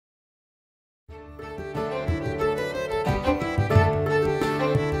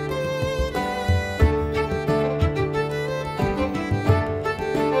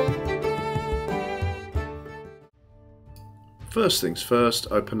First things first,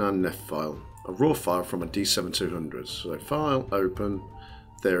 open our NEF file, a raw file from a D7200. So file, open,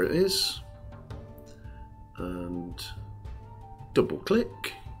 there it is, and double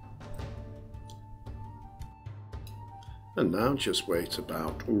click. And now just wait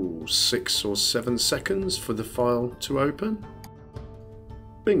about 6 or 7 seconds for the file to open.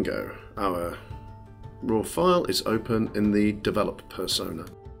 Bingo, our raw file is open in the develop persona.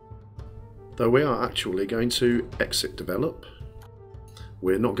 Though we are actually going to exit develop,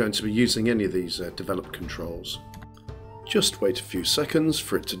 we're not going to be using any of these develop controls. Just wait a few seconds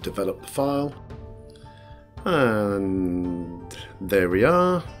for it to develop the file. And there we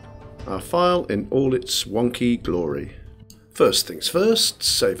are, our file in all its wonky glory. First things first,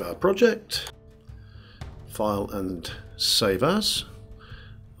 save our project. File and save as.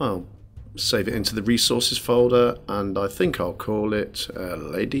 I'll save it into the resources folder and I think I'll call it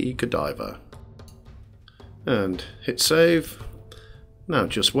Lady Godiva. And hit save. Now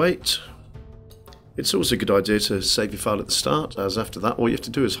just wait. It's always a good idea to save your file at the start, as after that all you have to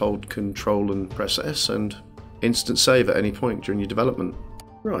do is hold Control and press S and instant save at any point during your development.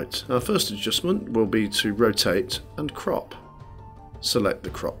 Right, our first adjustment will be to rotate and crop. Select the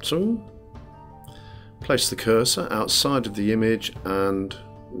crop tool, place the cursor outside of the image and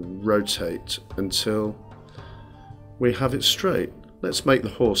rotate until we have it straight. Let's make the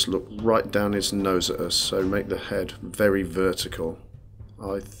horse look right down his nose at us, so make the head very vertical.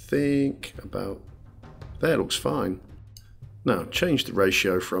 I think about there, looks fine. Now change the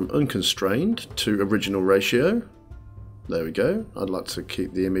ratio from unconstrained to original ratio. There we go. I'd like to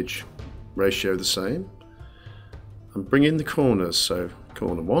keep the image ratio the same. And bring in the corners, so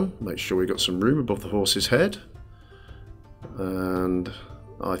corner 1, make sure we've got some room above the horse's head. And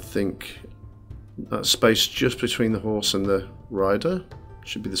I think that space just between the horse and the rider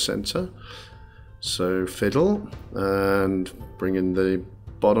should be the centre. So fiddle and bring in the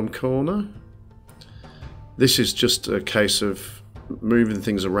bottom corner. This is just a case of moving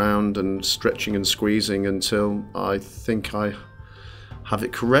things around and stretching and squeezing until I think I have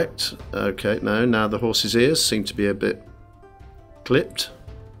it correct. Okay, now the horse's ears seem to be a bit clipped.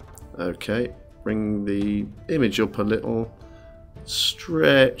 Okay, bring the image up a little,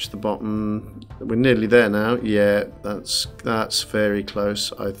 stretch the bottom. We're nearly there now. Yeah, that's very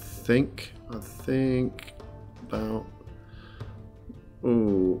close. I think about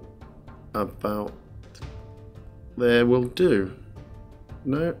about there will do.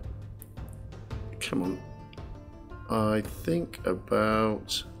 No, come on. I think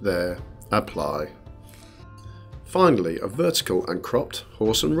about there. Apply. Finally, a vertical and cropped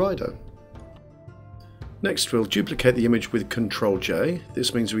horse and rider. Next, we'll duplicate the image with Ctrl J.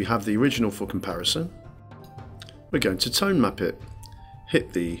 This means we have the original for comparison. We're going to tone map it.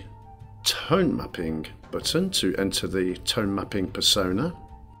 Hit the tone mapping button to enter the tone mapping persona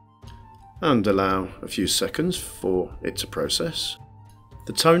and allow a few seconds for it to process.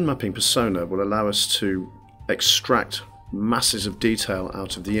 The tone mapping persona will allow us to extract masses of detail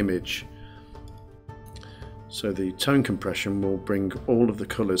out of the image. So the tone compression will bring all of the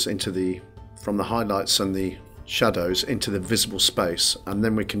colours from the highlights and the shadows into the visible space, and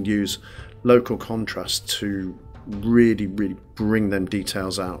then we can use local contrast to really bring them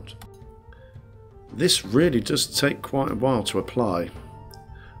details out. This really does take quite a while to apply.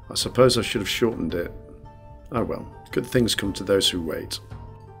 I suppose I should have shortened it. Oh well, good things come to those who wait.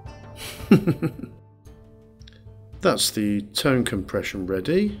 That's the tone compression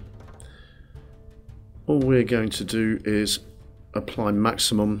ready. All we're going to do is apply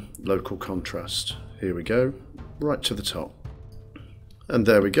maximum local contrast. Here we go, right to the top. And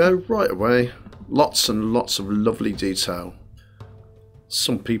there we go, right away. Lots and lots of lovely detail.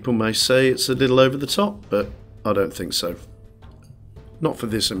 Some people may say it's a little over the top, but I don't think so. Not for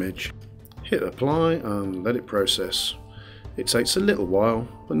this image. Hit apply and let it process. It takes a little while,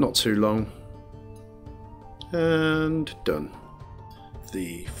 but not too long. And done.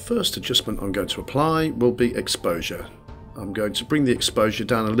 The first adjustment I'm going to apply will be exposure. I'm going to bring the exposure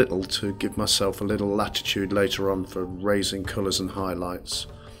down a little to give myself a little latitude later on for raising colours and highlights.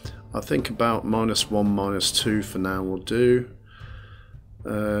 I think about -1, -2 for now will do.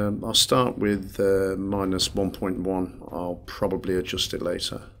 I'll start with -1.1. I'll probably adjust it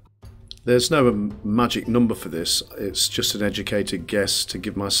later. There's no magic number for this, it's just an educated guess to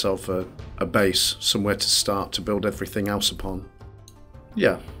give myself a base, somewhere to start to build everything else upon.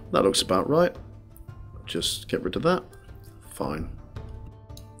 Yeah, that looks about right. Just get rid of that. Fine.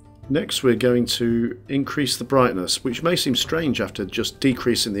 Next we're going to increase the brightness, which may seem strange after just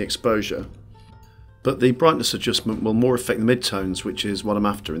decreasing the exposure. But the brightness adjustment will more affect the midtones, which is what I'm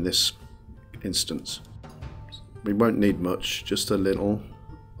after in this instance. We won't need much, just a little.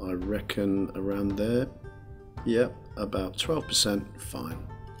 I reckon around there. Yep, about 12%, fine.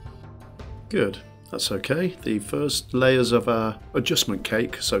 Good, that's okay. The first layers of our adjustment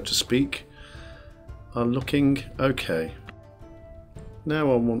cake, so to speak, are looking okay.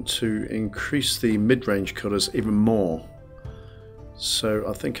 Now I want to increase the mid-range colours even more. So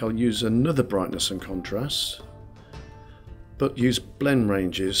I think I'll use another brightness and contrast, but use blend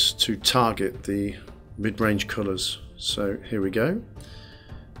ranges to target the mid-range colours. So here we go.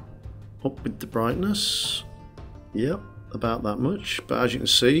 Up with the brightness. Yep, about that much. But as you can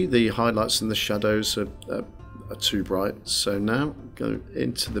see, the highlights and the shadows are too bright. So now go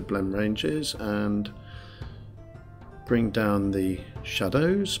into the blend ranges and bring down the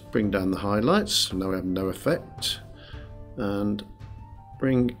shadows, bring down the highlights. Now we have no effect. And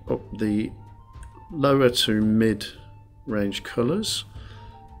bring up the lower to mid-range colours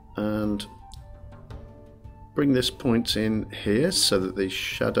and bring this point in here so that the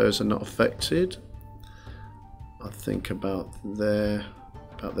shadows are not affected. I think about there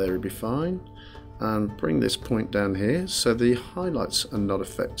would be fine. And bring this point down here so the highlights are not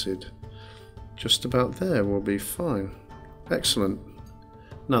affected. Just about there will be fine. Excellent.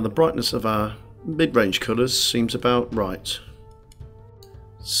 Now the brightness of our mid-range colours seems about right.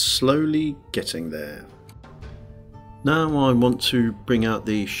 Slowly getting there. Now I want to bring out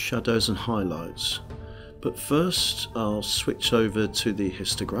the shadows and highlights, but first I'll switch over to the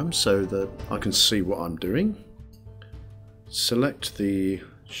histogram so that I can see what I'm doing. Select the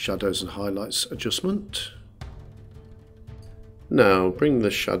shadows and highlights adjustment. Now bring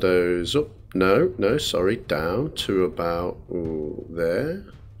the shadows up, sorry, down to about there.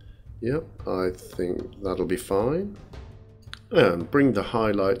 Yep, I think that'll be fine. And bring the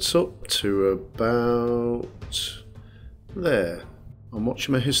highlights up to about there. I'm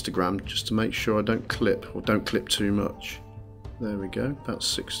watching my histogram just to make sure I don't clip too much. There we go, about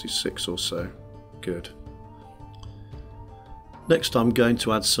 66 or so. Good. Next I'm going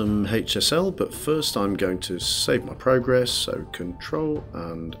to add some HSL, but first I'm going to save my progress, so Control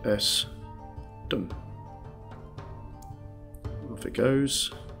and S, done. Off it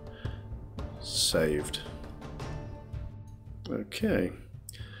goes. Saved. Okay,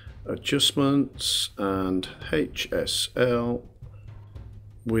 adjustments and HSL.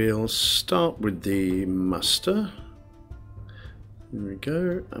 We'll start with the master. Here we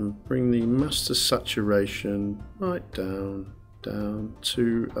go, and bring the master saturation right down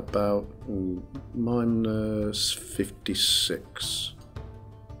to about -56.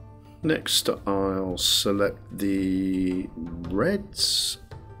 Next I'll select the reds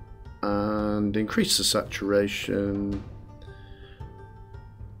and increase the saturation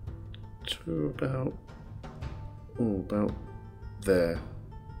to about there.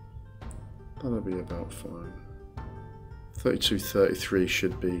 That'll be about fine. 32, 33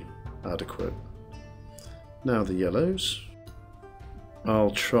 should be adequate. Now the yellows.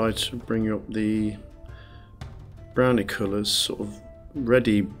 I'll try to bring up the browny colours, sort of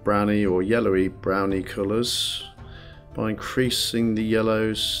reddy browny or yellowy browny colours, by increasing the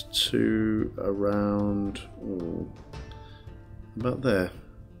yellows to around about there.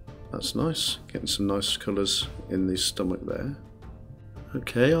 That's nice, getting some nice colours in the stomach there.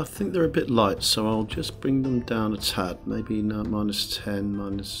 Okay, I think they're a bit light, so I'll just bring them down a tad, maybe now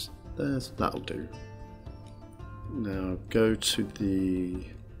 -10, there, that'll do. Now go to the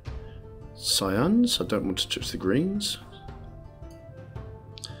cyans. I don't want to touch the greens.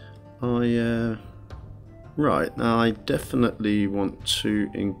 Right, now I definitely want to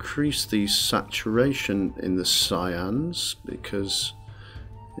increase the saturation in the cyans because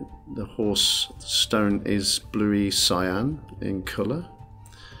the horse stone is bluey cyan in colour,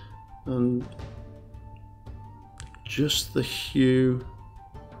 and just the hue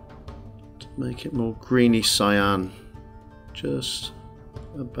to make it more greeny cyan, just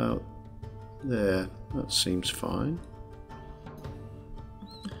about there. That seems fine.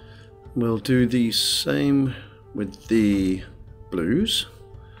 We'll do the same with the blues.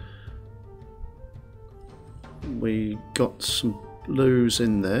 We got some blues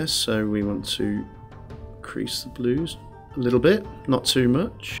in there, so we want to increase the blues a little bit, not too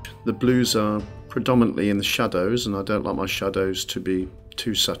much. The blues are predominantly in the shadows, and I don't like my shadows to be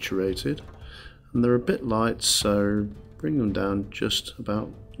too saturated, and they're a bit light, so bring them down just about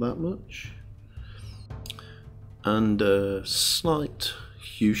that much. And a slight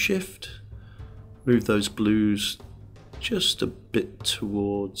hue shift, move those blues just a bit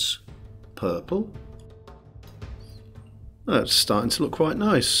towards purple. That's starting to look quite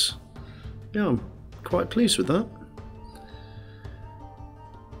nice. Yeah, I'm quite pleased with that.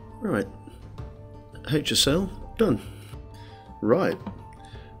 Right, HSL Done. Right,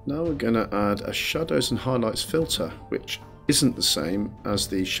 now we're going to add a shadows and highlights filter, which isn't the same as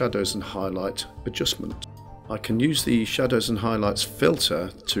the shadows and highlight adjustment. I can use the shadows and highlights filter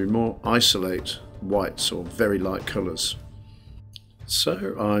to more isolate whites or very light colours.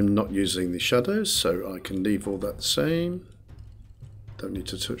 So I'm not using the shadows, so I can leave all that the same. Don't need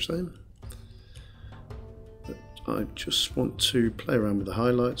to touch them. But I just want to play around with the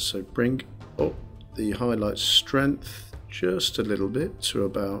highlights, so bring up the highlight strength just a little bit to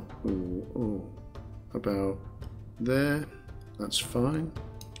about there. That's fine.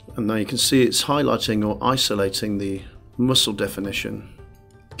 And now you can see it's highlighting or isolating the muscle definition,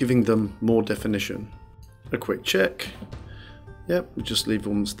 giving them more definition. A quick check. Yep, we just leave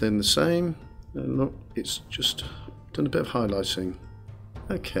them then the same. And look, it's just done a bit of highlighting.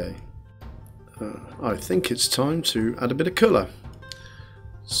 Okay. I think it's time to add a bit of colour.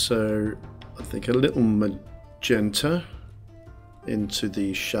 So I think a little magenta into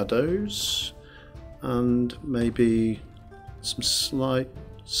the shadows and maybe some slight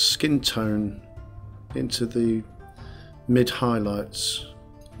skin tone into the mid highlights,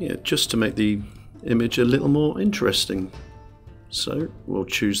 yeah, just to make the image a little more interesting. So we'll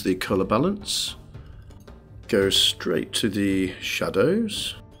choose the color balance, go straight to the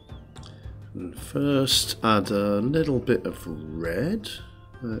shadows, and first add a little bit of red.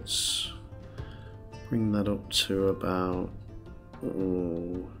 Let's bring that up to about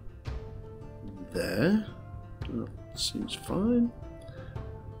there. That seems fine.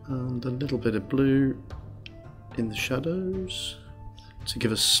 And a little bit of blue in the shadows to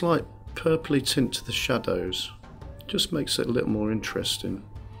give a slight purpley tint to the shadows. Just makes it a little more interesting.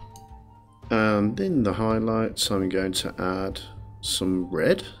 And in the highlights I'm going to add some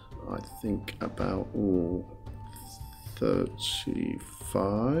red. I think about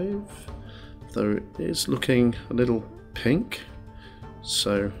 35, though it is looking a little pink.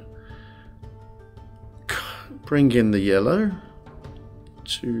 So bring in the yellow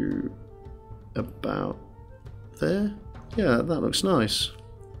to about there. Yeah, that looks nice.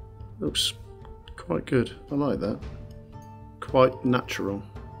 Looks quite good. I like that. Quite natural.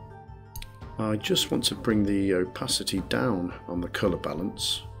 I just want to bring the opacity down on the colour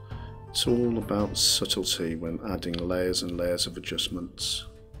balance. It's all about subtlety when adding layers and layers of adjustments.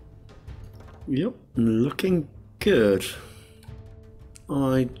 Yep, looking good.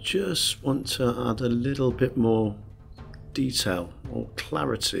 I just want to add a little bit more detail or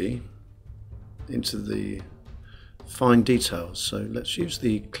clarity into the fine details. So let's use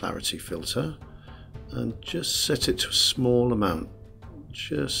the clarity filter and just set it to a small amount,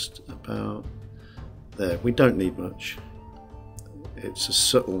 just about there. We don't need much. It's a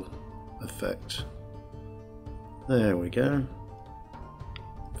subtle effect. There we go.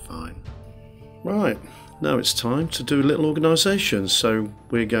 Fine. Right, now it's time to do a little organisation. So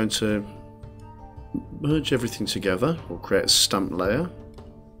we're going to merge everything together or create a stamp layer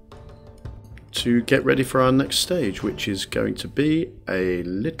to get ready for our next stage, which is going to be a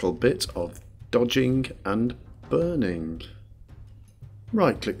little bit of dodging and burning.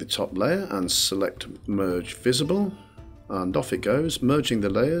 Right click the top layer and select merge visible, and off it goes, merging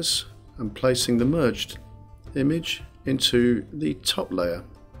the layers and placing the merged image into the top layer.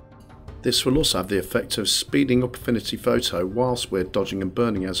 This will also have the effect of speeding up Affinity Photo whilst we're dodging and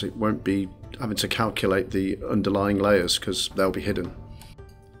burning, as it won't be having to calculate the underlying layers because they'll be hidden.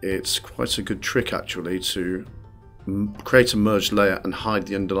 It's quite a good trick actually to create a merged layer and hide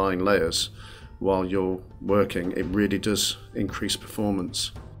the underlying layers while you're working. It really does increase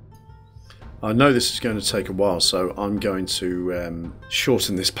performance. I know this is going to take a while, so I'm going to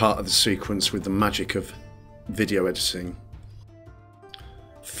shorten this part of the sequence with the magic of video editing.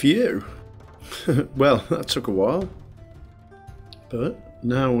 Phew! Well, that took a while, but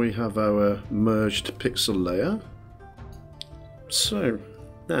now we have our merged pixel layer. So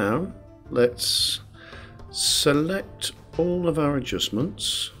now let's select all of our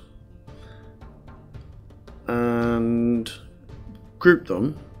adjustments and group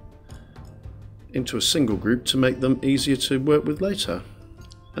them into a single group to make them easier to work with later,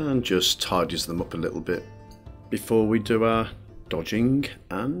 and just tidies them up a little bit before we do our dodging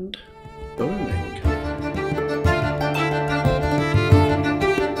and burning.